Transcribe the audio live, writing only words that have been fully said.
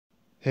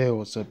Hey,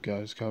 what's up,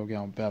 guys?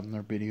 Kogan back with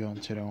another video,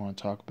 and today I want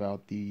to talk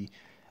about the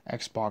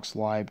Xbox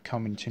Live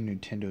coming to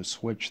Nintendo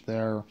Switch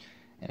there,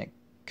 and it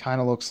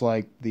kind of looks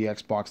like the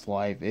Xbox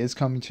Live is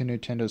coming to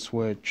Nintendo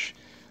Switch.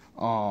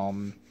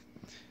 Um,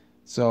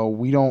 so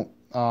we don't.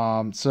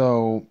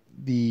 So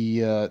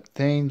the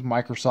thing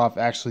Microsoft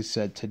actually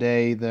said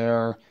today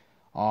there,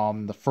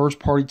 the first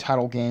party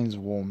title games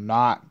will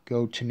not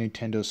go to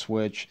Nintendo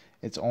Switch.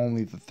 It's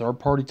only the third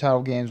party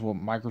title games what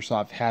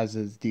Microsoft has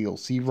as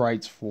DLC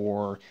rights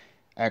for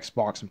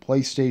Xbox and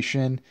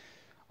PlayStation.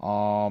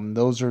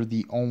 Those are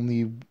the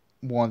only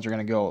ones that are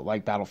going to go.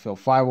 Like Battlefield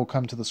 5 will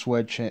come to the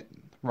Switch,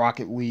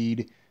 Rocket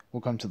League will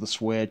come to the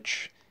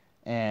Switch,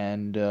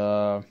 and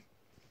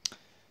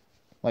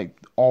like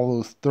all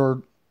those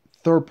third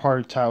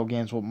party title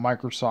games what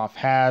Microsoft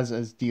has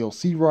as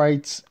DLC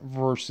rights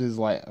versus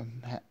like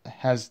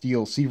has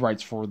DLC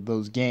rights for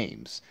those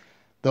games.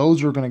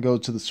 Those are going to go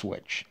to the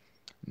Switch.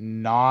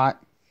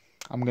 Not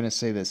I'm going to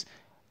say this,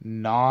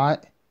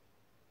 not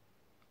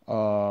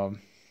uh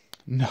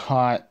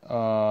not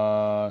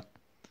the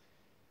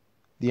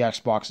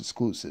Xbox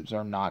exclusives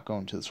are not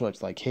going to the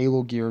Switch. Like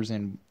Halo, Gears,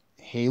 and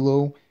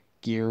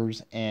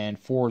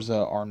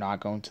Forza are not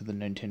going to the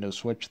Nintendo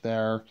Switch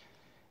there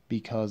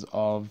because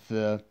of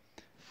the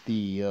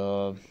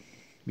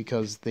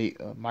because they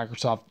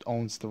Microsoft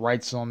owns the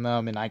rights on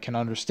them, and I can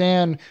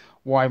understand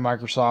why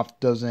Microsoft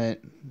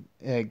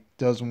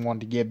doesn't want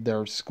to give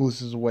their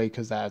exclusives away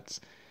because that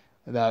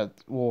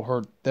will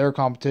hurt their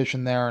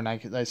competition there. And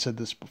I said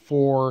this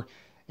before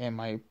in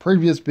my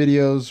previous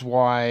videos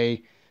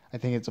why I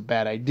think it's a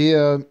bad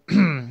idea.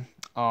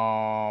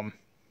 um,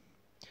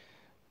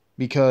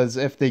 because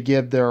if they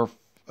give their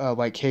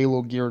like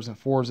Halo, Gears, and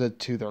Forza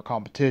to their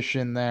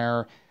competition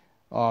there,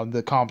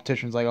 the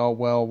competition's like, oh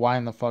well, why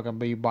in the fuck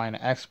am I buying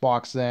an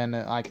Xbox then?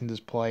 I can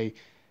just play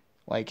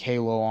like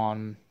Halo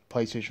on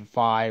PlayStation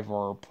 5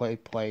 or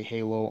play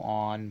Halo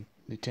on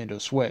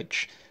Nintendo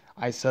Switch.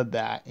 I said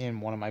that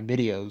in one of my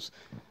videos.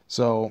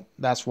 So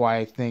that's why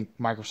I think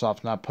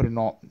Microsoft's not putting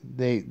all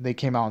they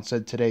came out and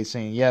said today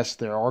saying yes,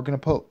 they are going to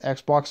put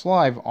Xbox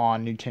Live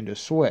on Nintendo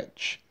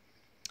Switch.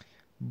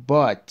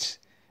 But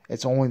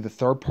it's only the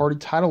third party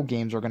title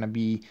games are going to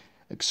be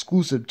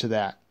exclusive to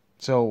that.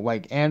 So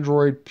like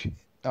Android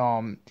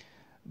um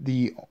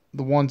the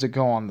ones that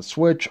go on the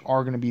Switch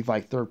are going to be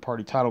like third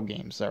party title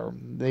games.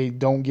 They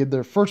don't give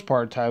their first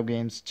party title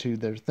games to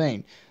their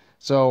thing.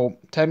 So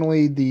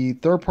technically, the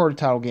third party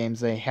title games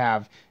they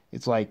have,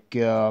 it's like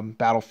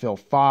Battlefield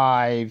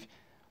 5,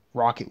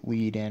 Rocket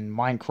League, and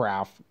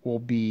Minecraft will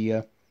be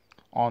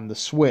on the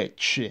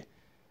Switch.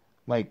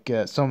 Like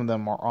some of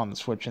them are on the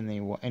Switch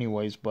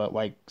anyways, but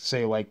like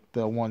say like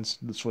the ones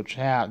the Switch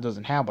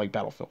doesn't have, like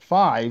Battlefield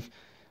 5,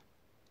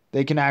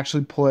 they can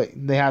actually play.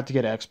 They have to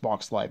get an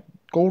Xbox Live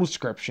Gold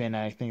subscription, and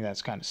I think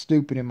that's kind of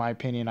stupid in my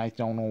opinion. I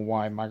don't know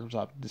why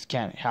Microsoft just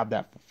can't have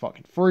that for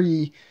fucking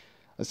free,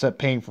 except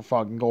paying for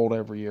fucking gold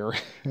every year.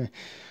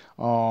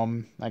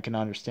 I can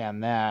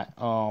understand that.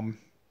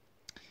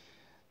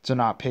 To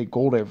not pay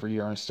gold every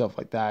year and stuff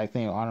like that. I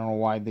don't know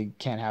why they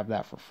can't have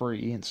that for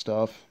free and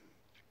stuff.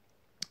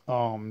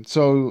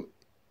 So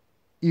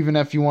even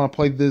if you want to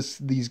play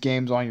these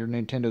games on your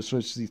Nintendo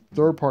Switch, these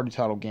third party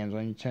title games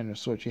on your Nintendo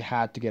Switch, you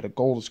had to get a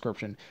gold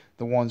subscription.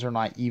 The ones are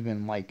not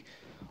even like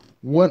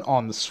went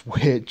on the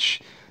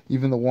Switch.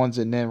 Even the ones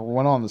that never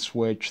went on the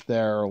Switch,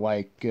 they're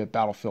like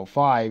Battlefield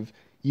 5.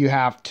 You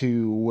have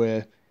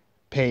to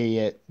pay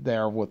it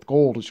there with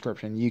gold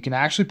subscription. You can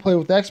actually play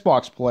with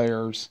Xbox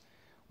players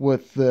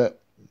with the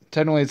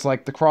technically it's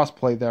like the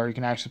crossplay there. You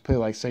can actually play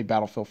like say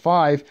Battlefield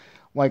 5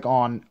 like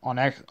on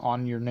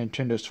your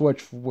Nintendo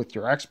Switch with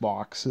your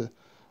Xbox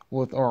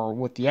with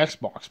the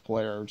Xbox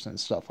players and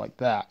stuff like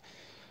that.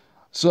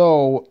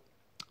 So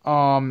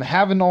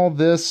having all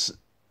this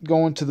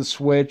going to the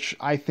Switch,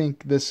 I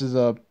think this is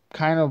a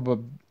kind of a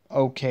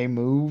okay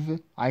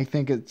move. I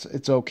think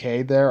it's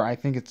okay there. I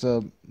think it's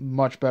a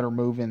much better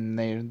move than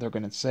they're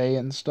going to say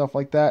and stuff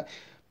like that.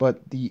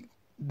 But the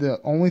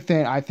only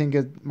thing I think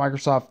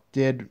Microsoft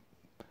did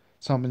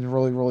something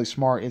really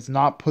smart is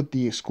not put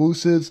the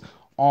exclusives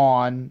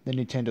on the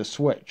Nintendo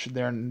Switch.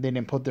 They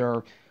didn't put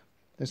their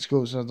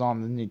exclusives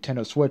on the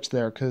Nintendo Switch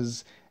there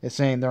because it's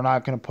saying they're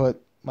not going to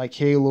put like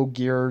Halo,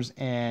 Gears,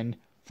 and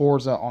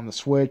Forza on the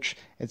Switch.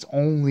 It's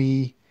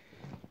only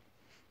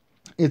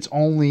it's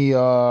only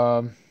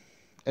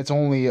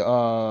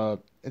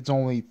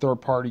third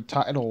party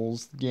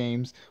titles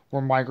games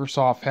where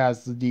Microsoft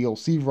has the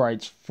DLC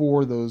rights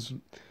for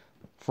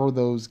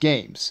those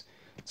games.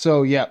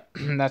 So yeah,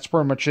 that's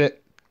pretty much it.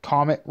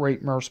 Comment,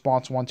 rate, my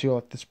response, 1, 2,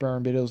 like this better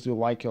videos. Do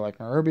like you like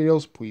my other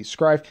videos. Please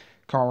subscribe.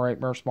 Comment,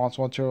 rate, my response,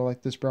 1, 2,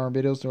 like this better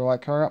videos. Do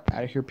like her up.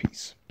 Out of here.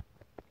 Peace.